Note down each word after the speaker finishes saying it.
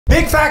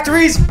Big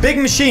factories, big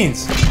machines.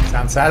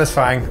 Sounds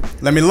satisfying.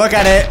 Let me look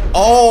at it.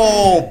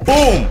 Oh,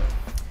 boom.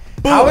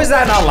 Boom. How is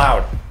that not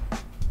loud?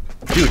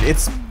 Dude,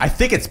 I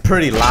think it's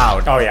pretty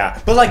loud. Oh yeah,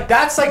 but like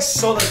that's like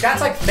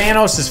that's like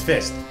Thanos'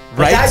 fist. Like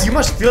Right? that, you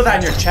must feel that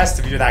in your chest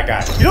if you're that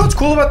guy. You know what's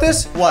cool about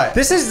this? What?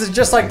 This is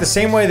just like the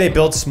same way they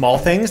build small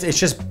things. It's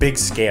just big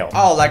scale.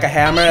 Oh, like a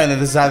hammer, and then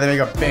this is how they make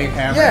a big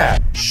hammer. Yeah.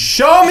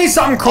 Show me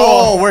something cool.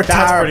 Oh, we're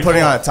pretty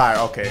putting cool. on a tire.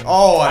 Okay.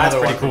 Oh, That's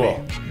another pretty one.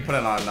 cool. For me. Put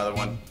it on another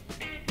one.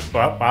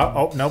 Wow.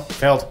 Oh nope,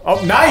 failed.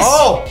 Oh nice.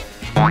 Oh.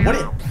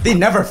 What? They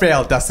never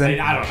fail, Dustin.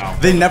 I don't know.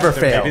 They never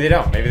fail. Maybe they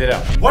don't. Maybe they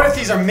don't. What if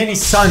these are mini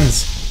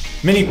suns,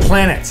 mini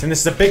planets, and this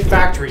is a big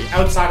factory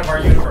outside of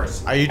our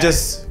universe? Are you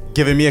just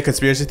giving me a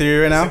conspiracy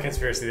theory right now? It's a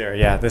conspiracy theory.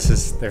 Yeah,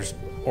 there's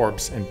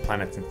orbs and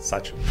planets and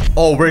such.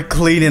 Oh, we're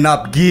cleaning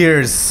up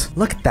gears.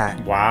 Look at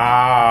that.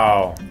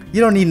 Wow. You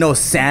don't need no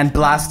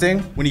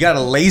sandblasting when you got a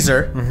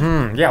laser.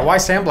 Yeah, why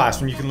sandblast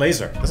when you can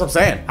laser? That's what I'm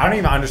saying. I don't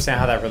even understand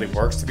how that really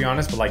works, to be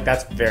honest, but like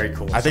that's very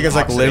cool. I think it's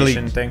Some like literally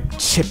oxidation thing.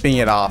 chipping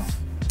it off.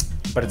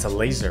 But it's a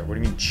laser. What do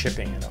you mean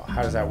chipping it off?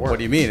 How does that work? What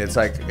do you mean? It's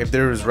like if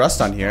there was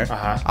rust on here,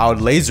 Uh-huh. I would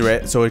laser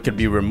it so it could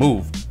be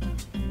removed.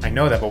 I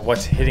know that, but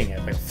what's hitting it?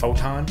 Like a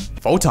photon?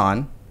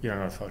 Photon? You don't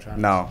know what a photon?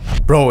 No.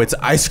 Bro, it's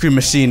ice cream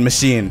machine.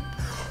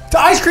 The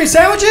ice cream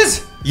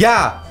sandwiches?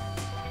 Yeah.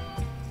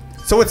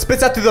 So it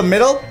spits out through the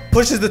middle,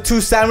 pushes the two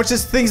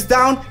sandwiches things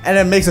down, and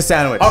then makes a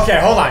sandwich. Okay,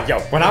 hold on, yo.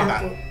 When Look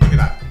at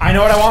that. I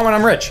know what I want when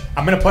I'm rich.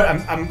 I'm gonna put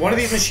I'm one of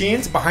these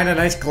machines behind a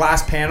nice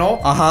glass panel.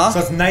 Uh-huh. So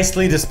it's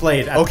nicely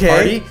displayed at Okay. the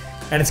party,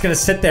 and it's gonna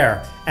sit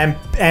there, and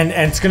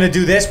it's gonna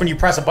do this when you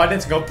press a button.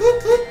 It's gonna go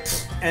boop,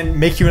 boop, and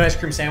make you an ice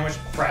cream sandwich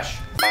fresh.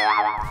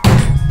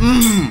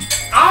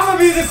 I'm gonna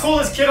be the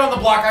coolest kid on the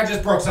block. I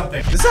just broke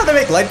something. This is how they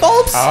make light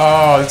bulbs?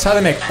 Oh, that's how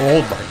they make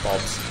old light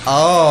bulbs.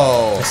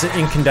 Oh. It's an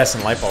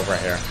incandescent light bulb right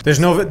here. There's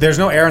no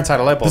air inside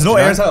a light bulb. There's no You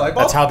know? air inside a light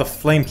bulb? That's how the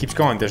flame keeps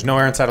going. There's no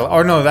air inside a.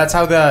 Or no, that's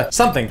how the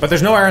something. But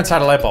there's no air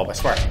inside a light bulb. I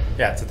swear.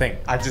 Yeah, it's a thing.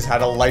 I just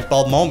had a light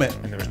bulb moment.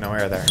 And there was no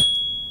air there.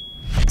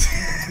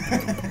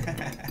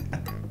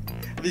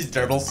 These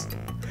gerbils.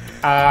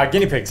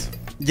 Guinea pigs.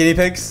 Guinea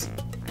pigs.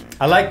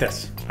 I like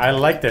this. I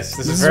like this.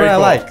 This is is very what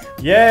cool. I like.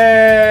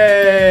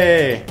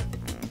 Yay!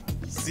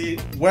 See,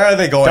 where are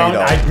they going Don't,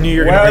 though? I knew you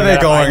were Where gonna are they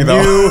bring going that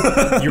up.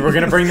 though? I knew you were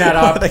gonna bring that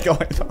Where up. are they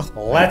going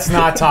though? Let's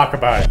not talk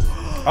about it.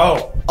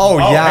 Oh. Oh,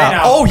 yeah. Hey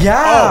now. Oh,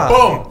 yeah.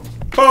 Oh,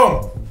 boom.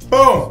 Boom.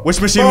 Boom. Which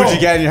machine Boom. would you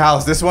get in your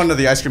house? This one or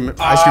the ice cream sandwich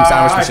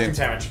Ice machine? cream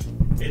sandwich.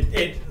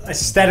 It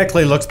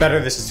aesthetically looks better.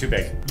 This is too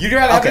big. You'd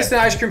rather have Okay. this than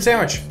ice cream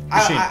sandwich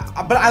machine.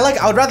 But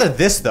I would rather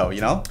this though, you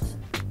know?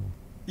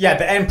 Yeah,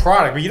 the end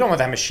product, but you don't want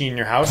that machine in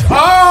your house.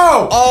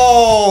 Oh!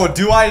 Oh,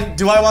 do I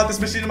want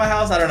this machine in my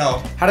house? I don't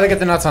know. How do they get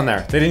the nuts on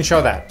there? They didn't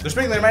show that. They're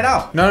sprinkling right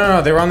now.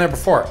 No, they were on there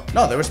before.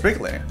 No, they were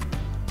sprinkling.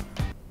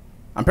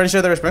 I'm pretty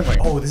sure they were sprinkling.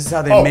 Oh, this is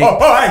how they Oh, make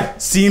hey!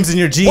 seams in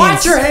your jeans.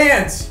 Watch your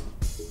hands!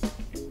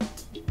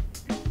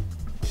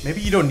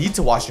 Maybe you don't need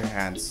to wash your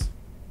hands.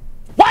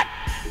 What?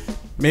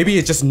 Maybe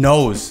it just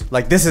knows.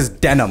 Like this is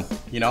denim,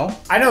 you know?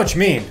 I know what you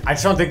mean. I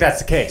just don't think that's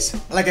the case.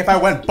 Like if I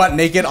went butt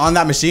naked on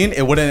that machine,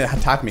 it wouldn't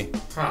attack me.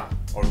 Huh.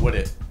 Or would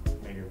it?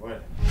 Maybe it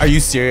would. Are you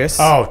serious?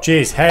 Oh,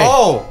 jeez. Hey.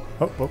 Oh!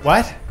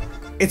 What?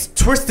 It's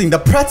twisting the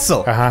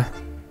pretzel. Uh-huh.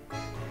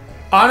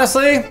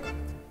 Honestly,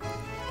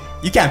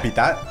 You can't beat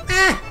that.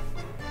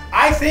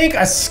 I think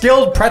a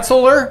skilled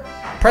pretzel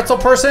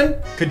person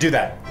could do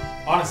that.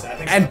 Honestly, I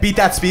think so. And beat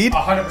that speed?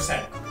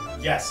 100%.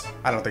 Yes.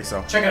 I don't think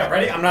so. Check it out.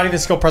 Ready? I'm not even a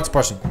skilled pretzel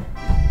person.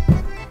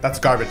 That's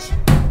garbage.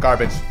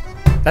 Garbage.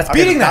 That's Okay,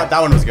 beating that.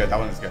 That one was good. That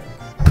one was good.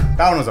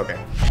 That one was okay.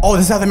 Oh,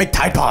 this is how they make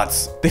Tide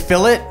Pods. They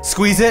fill it,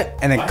 squeeze it,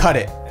 and then What? cut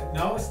it.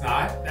 No, it's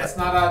not. That's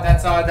not.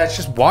 That's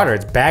just water.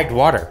 It's bagged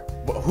water.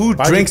 Who Why would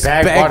you drinks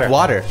bag bagged water?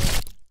 water?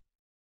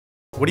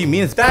 What do you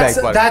mean it's That's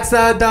bagged water? that's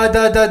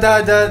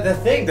the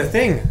thing. The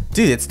thing.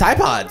 Dude, it's Tide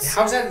Pods.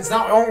 How's that? It's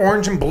not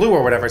orange and blue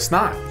or whatever. It's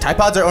not. Tide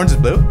Pods are orange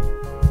and blue?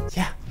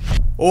 Yeah.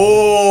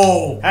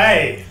 Oh.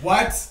 Hey,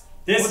 What?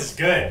 this is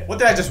good. What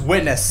did I just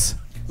witness?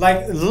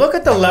 Like, look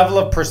at the level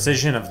of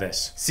precision of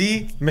this.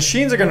 See?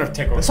 Machines are gonna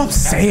take over. That's what I'm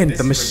saying. This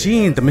The is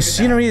machine, the ridiculous.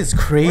 machinery is What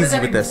does crazy that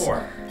with mean this.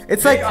 before?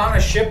 It's Like like on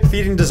a ship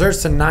feeding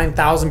desserts to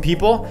 9,000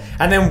 people,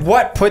 and then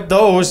what put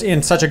those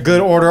in such a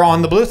good order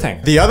on the blue thing?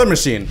 the other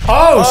machine.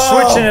 Oh,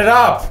 switching it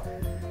up.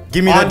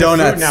 Give me On the food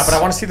donuts. now, but I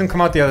want to see them come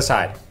out the other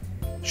side.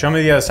 Show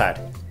me the other side.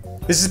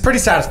 This is pretty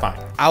satisfying.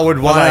 I would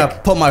want to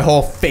like- put my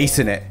whole face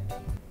in it.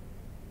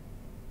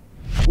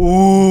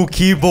 Ooh,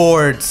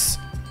 keyboards.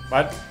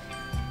 What?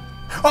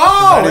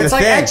 Oh, That is it's a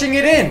like thing. etching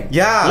it in.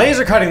 Yeah.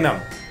 Laser cutting them.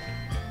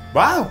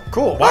 Wow,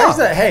 cool. Why Huh. is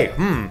that? Hey,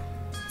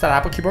 is that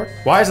Apple keyboard?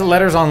 Why is the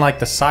letters on like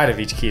the side of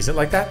each key? Is it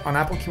like that on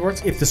Apple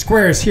keyboards? If the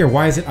square is here,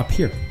 why is it up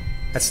here?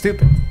 That's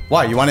stupid.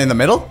 Why? You want it in the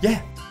middle?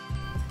 Yeah.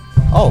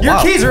 Oh, Your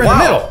wow. keys are in the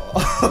middle.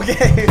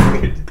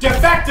 Okay.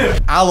 Defective.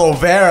 Aloe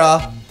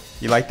vera.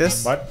 You like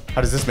this? What?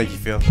 How does this make you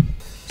feel?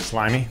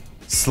 Slimy.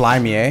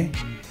 Slimy, eh?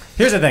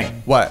 Here's the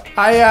thing. What?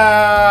 I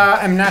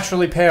am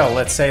naturally pale,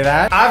 let's say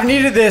that. I've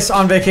needed this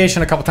on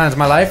vacation a couple times in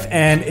my life,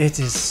 and it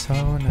is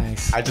so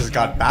nice. I just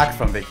got back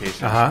from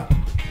vacation. Uh-huh.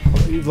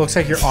 It looks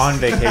like you're on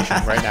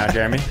vacation right now,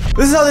 Jeremy.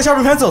 This is how they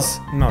sharpen pencils.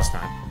 No, it's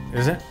not.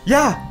 Is it?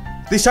 Yeah.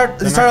 They start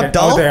They're not up getting-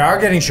 dull, Oh, they are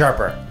getting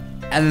sharper.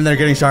 and then they're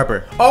getting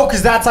sharper. Oh,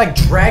 because that's like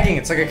dragging.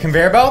 It's like a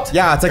conveyor belt?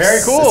 Yeah, it's like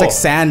very cool. It's like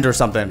sand or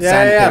something.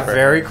 yeah, yeah, Sandpaper.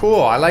 very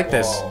cool. I like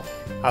this. Whoa.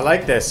 I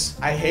like this.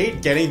 I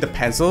hate getting the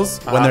pencils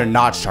when Uh-huh. they're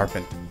not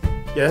sharpened.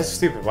 Yeah, that's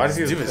stupid. Why does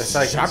he Stupid. That's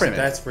like Sharpen it.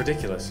 That's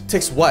ridiculous.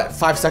 Takes what?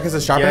 5 seconds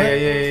to sharpen Yeah,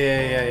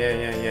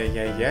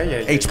 it?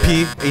 yeah.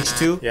 HP,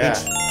 H2, Yeah.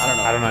 I don't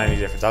know. I don't know any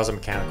difference. I was a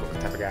mechanical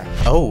type of guy.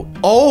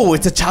 Oh,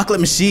 it's a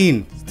chocolate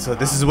machine. So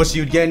this is what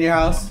you'd get in your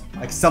house?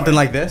 Like something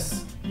like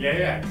this?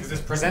 Yeah, because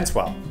this presents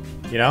well.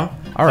 You know?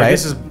 All Like, right.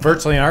 this is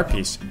virtually an art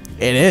piece.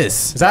 It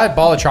is. Is that a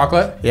ball of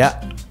chocolate?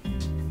 Yeah.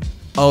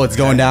 Oh, it's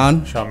going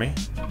down. Show me.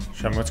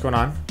 Show me what's going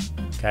on.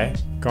 Okay,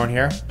 going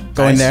here.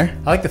 Going Nice. there.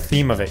 I like the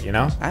theme of it, you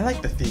know? I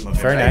like the theme of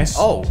it. Very right? nice.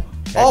 Oh.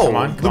 come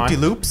on, come on.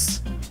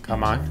 loop-de-loops.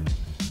 Come on.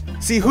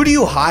 See, who do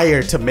you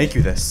hire to make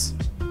you this?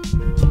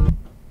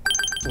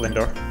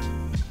 Lindor.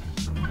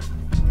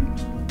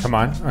 Come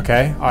on,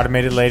 okay.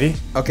 Automated lady.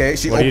 Okay,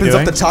 she What are you opens up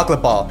doing? the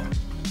chocolate ball.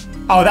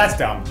 Oh, that's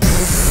dumb.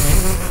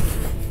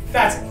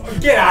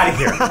 Get out of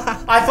here.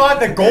 I thought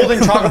the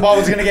golden chocolate ball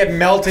was gonna get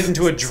melted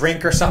into a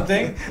drink or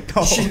something.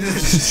 No. She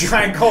just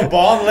giant cold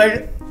ball and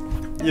like,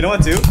 You know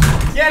what, too?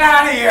 get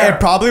out of here. It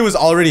probably was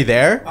already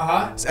there,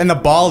 Uh-huh. and the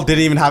ball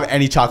didn't even have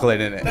any chocolate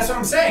in it. That's what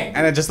I'm saying.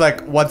 And it just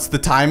like, once the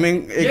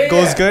timing it Yeah,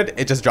 goes yeah. good,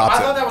 it just drops I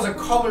thought it. that was a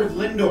colored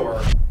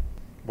Lindor.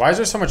 Why is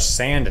there so much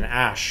sand and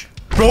ash?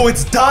 Bro,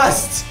 it's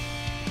dust!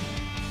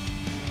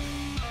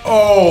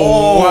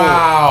 Oh,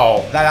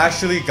 wow. That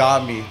actually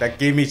got me. That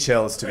gave me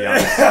chills, to be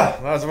honest.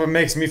 That's what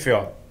makes me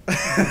feel.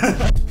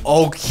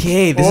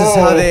 Okay, this is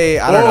how they,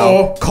 I don't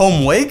know,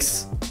 comb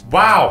wigs?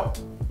 Wow.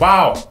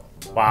 Wow.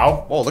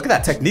 Wow. Whoa, look at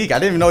that technique. I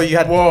didn't even know you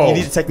Whoa.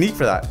 needed technique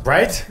for that.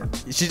 Right?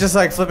 She's just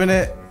like flipping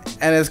it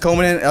and it's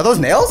combing in. Are those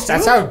nails?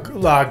 That's too?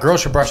 how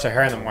girls should brush their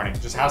hair in the morning.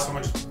 Just have so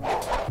much.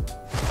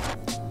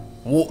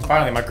 Whoa.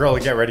 Finally, my girl will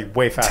get ready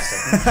way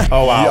faster.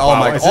 Oh wow! Oh wow.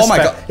 my- Is oh this my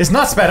sped- God. It's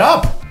not sped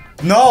up.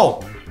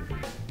 No.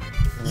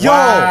 Yo.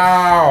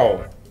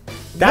 Wow.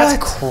 That's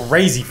What?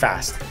 crazy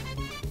fast.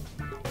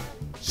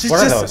 She's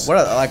What are just, those? What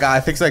are, like, I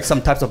think it's like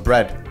some types of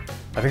bread.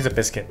 I think it's a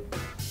biscuit.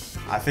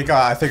 I think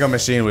a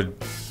machine would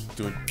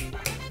do it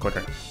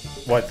quicker.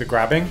 What? The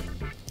grabbing?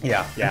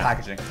 Yeah. Yeah.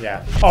 Packaging.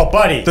 Yeah. Oh,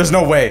 buddy. There's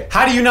no way.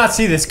 How do you not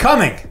see this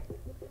coming?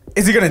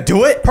 Is he gonna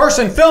do it?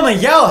 Person filming,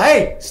 yell,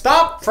 "Hey,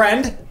 stop,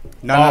 friend!"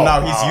 No, Oh, no,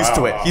 no. He's wow, used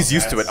to wow, it. wow. He's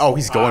used to it. That's- Oh,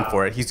 he's going wow.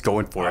 for it. He's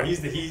going for Oh,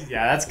 it.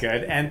 yeah, that's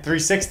good. And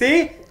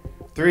 360,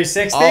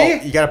 360.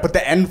 Oh, you gotta put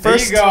the end There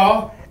first. you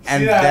go.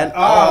 And See that? then,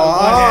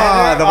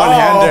 Oh, the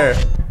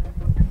one-hander.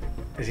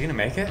 Is he gonna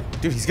make it?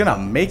 Dude, he's gonna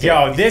make it.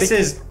 Yo, You this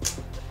think- is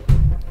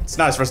It's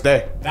not his first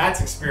day.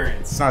 that's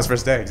experience. It's not his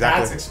first day.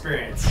 Exactly. That's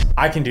experience.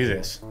 I can do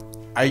this.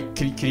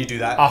 Can you do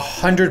that?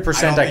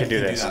 100% I can do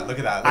you this. Look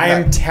at that. I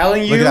am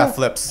telling you. Look at that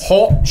flips.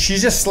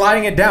 She's just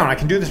sliding it down. I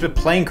can do this with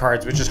playing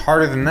cards, which is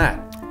harder than that.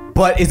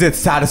 But is it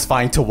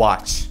satisfying to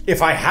watch?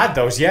 If I had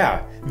those,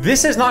 yeah.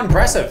 This is not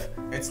impressive.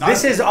 It's not.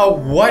 This is a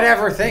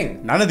whatever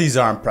thing. None of these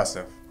are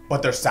impressive,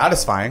 but they're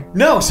satisfying.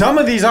 No, some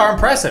of these are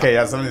impressive. Okay,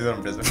 yeah, some of these are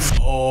impressive.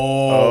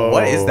 Oh,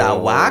 what is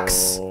that?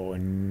 Wax?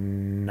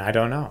 I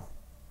don't know.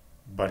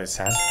 But it's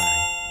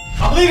satisfying.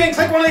 I'm leaving.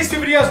 Click one of these two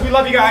videos. We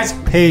love you guys.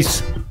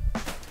 Peace.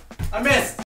 I missed.